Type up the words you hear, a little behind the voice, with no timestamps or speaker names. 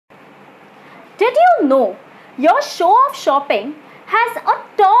Did you know your show-off shopping has a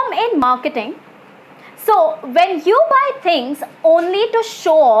term in marketing? So when you buy things only to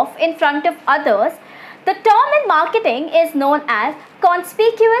show off in front of others, the term in marketing is known as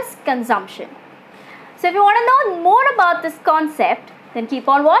conspicuous consumption. So if you want to know more about this concept, then keep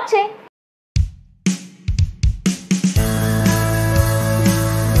on watching.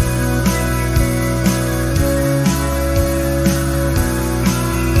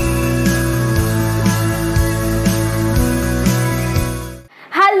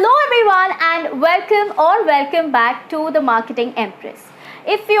 Hello everyone and welcome back to the Marketing Empress.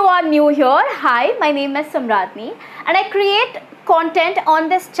 If you are new here, hi, my name is Samradni and I create content on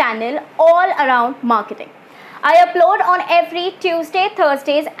this channel all around marketing. I upload on every Tuesday,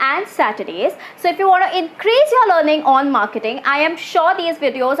 Thursdays and Saturdays. So if you want to increase your learning on marketing, I am sure these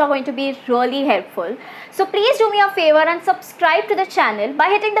videos are going to be really helpful. So please do me a favor and subscribe to the channel by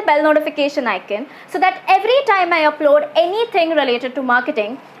hitting the bell notification icon so that every time I upload anything related to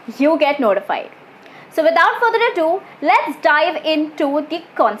marketing, you get notified. So without further ado, let's dive into the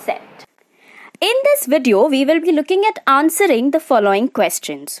concept. In this video, we will be looking at answering the following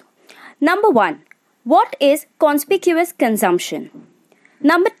questions. Number 1. What is conspicuous consumption?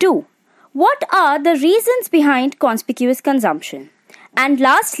 Number 2. What are the reasons behind conspicuous consumption? And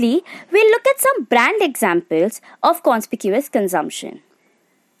lastly, we'll look at some brand examples of conspicuous consumption.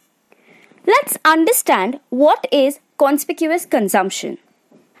 Let's understand what is conspicuous consumption.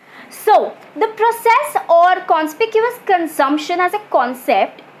 So, the process or conspicuous consumption as a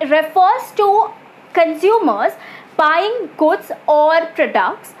concept refers to consumers buying goods or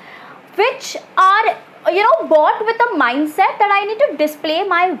products which are bought with a mindset that I need to display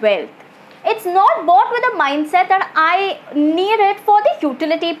my wealth. It's not bought with a mindset that I need it for the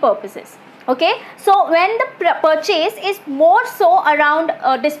utility purposes. Okay, so when the purchase is more so around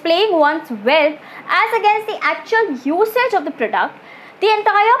displaying one's wealth as against the actual usage of the product, the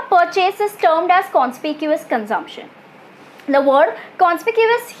entire purchase is termed as conspicuous consumption. The word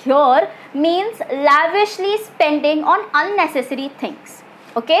conspicuous here means lavishly spending on unnecessary things.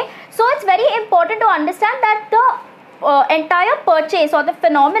 Okay, so it's very important to understand that the entire purchase or the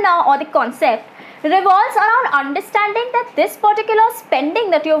phenomena or the concept revolves around understanding that this particular spending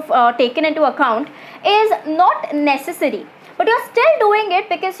that you've taken into account is not necessary, but you're still doing it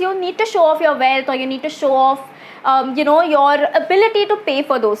because you need to show off your wealth or you need to show off your ability to pay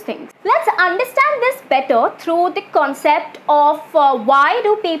for those things. Let's understand this better through the concept of why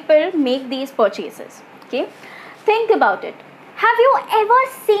do people make these purchases. Okay, think about it. Have you ever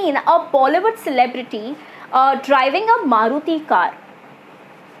seen a Bollywood celebrity driving a Maruti car?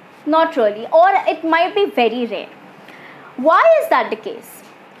 Not really, or it might be very rare. Why is that the case?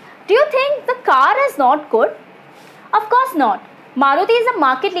 Do you think the car is not good? Of course not. Maruti is a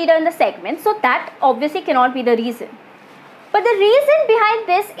market leader in the segment, so that obviously cannot be the reason. But the reason behind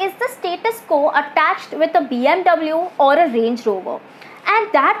this is the status quo attached with a BMW or a Range Rover.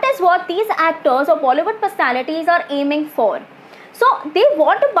 And that is what these actors or Bollywood personalities are aiming for. So they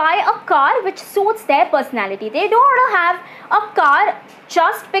want to buy a car which suits their personality. They don't want to have a car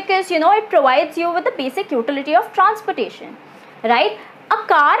just because it provides you with the basic utility of transportation, right? A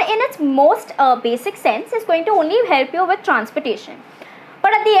car in its most basic sense is going to only help you with transportation.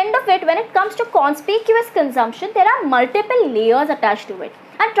 But at the end of it, when it comes to conspicuous consumption, there are multiple layers attached to it.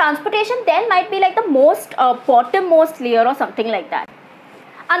 And transportation then might be like the most bottommost layer or something like that.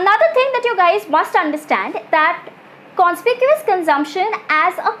 Another thing that you guys must understand that conspicuous consumption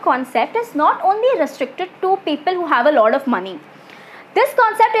as a concept is not only restricted to people who have a lot of money. This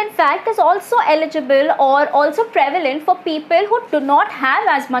concept in fact is also eligible or also prevalent for people who do not have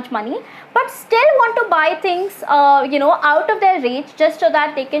as much money but still want to buy things out of their reach just so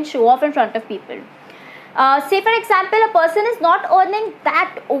that they can show off in front of people. Say for example, a person is not earning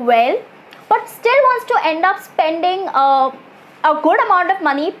that well but still wants to end up spending a good amount of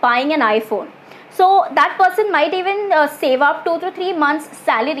money buying an iPhone. So that person might even save up 2 to 3 months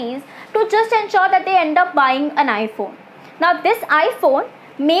salaries to just ensure that they end up buying an iPhone. Now this iPhone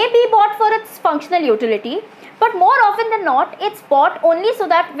may be bought for its functional utility, but more often than not, it's bought only so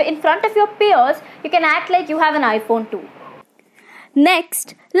that in front of your peers, you can act like you have an iPhone too.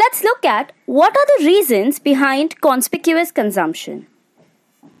 Next, let's look at what are the reasons behind conspicuous consumption.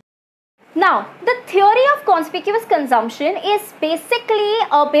 Now, the theory of conspicuous consumption is basically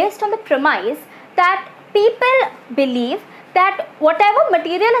based on the premise that people believe that whatever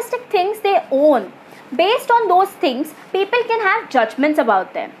materialistic things they own, based on those things, people can have judgments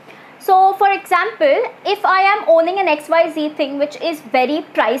about them. So, for example, if I am owning an XYZ thing which is very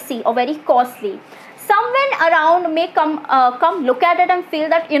pricey or very costly, someone around may come look at it and feel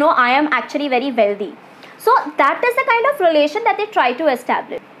that, I am actually very wealthy. So that is the kind of relation that they try to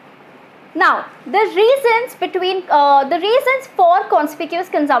establish. Now, the reasons for conspicuous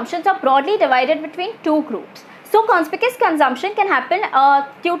consumptions are broadly divided between two groups. So conspicuous consumption can happen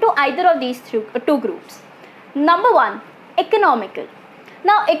due to either of these two groups. Number one, economical.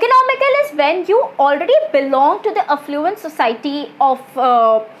 Now, economical is when you already belong to the affluent society of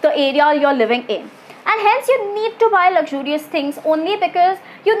the area you're living in, and hence you need to buy luxurious things only because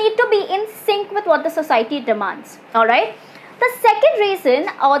you need to be in sync with what the society demands. Alright. The second reason,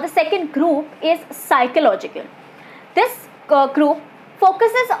 or the second group, is psychological. This group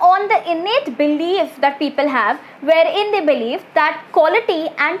focuses on the innate belief that people have, wherein they believe that quality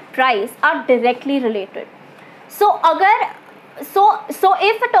and price are directly related. So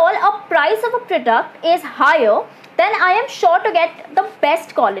if at all a price of a product is higher, then I am sure to get the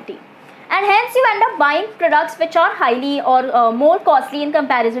best quality, and hence you end up buying products which are highly or more costly in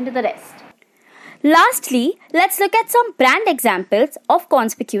comparison to the rest. Lastly, let's look at some brand examples of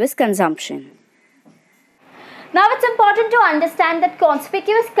conspicuous consumption. Now, it's important to understand that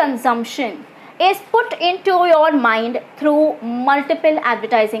conspicuous consumption is put into your mind through multiple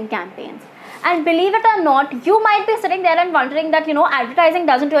advertising campaigns. And believe it or not, you might be sitting there and wondering that, advertising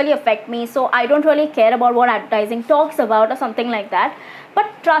doesn't really affect me, so I don't really care about what advertising talks about or something like that.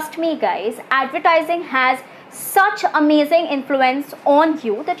 But trust me guys, advertising has such amazing influence on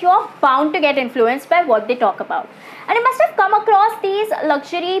you that you are bound to get influenced by what they talk about. And you must have come across these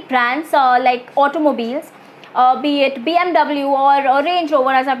luxury brands like automobiles, be it BMW or Range Rover,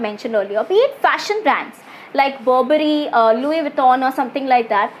 as I've mentioned earlier, be it fashion brands like Burberry, Louis Vuitton or something like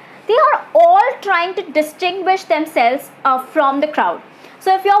that. They are all trying to distinguish themselves from the crowd.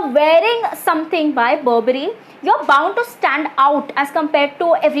 So if you're wearing something by Burberry, you're bound to stand out as compared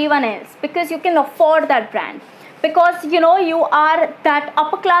to everyone else because you can afford that brand. Because you are that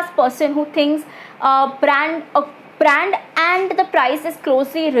upper class person who thinks brand and the price is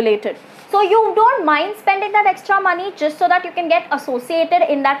closely related. So you don't mind spending that extra money just so that you can get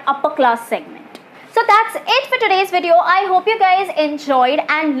associated in that upper class segment. So that's it for today's video. I hope you guys enjoyed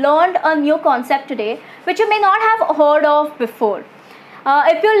and learned a new concept today, which you may not have heard of before.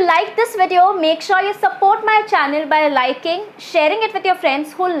 If you like this video, make sure you support my channel by liking, sharing it with your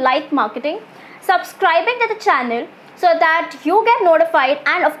friends who like marketing, subscribing to the channel so that you get notified,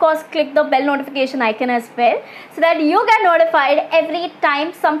 and of course click the bell notification icon as well so that you get notified every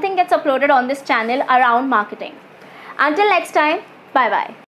time something gets uploaded on this channel around marketing. Until next time, bye bye.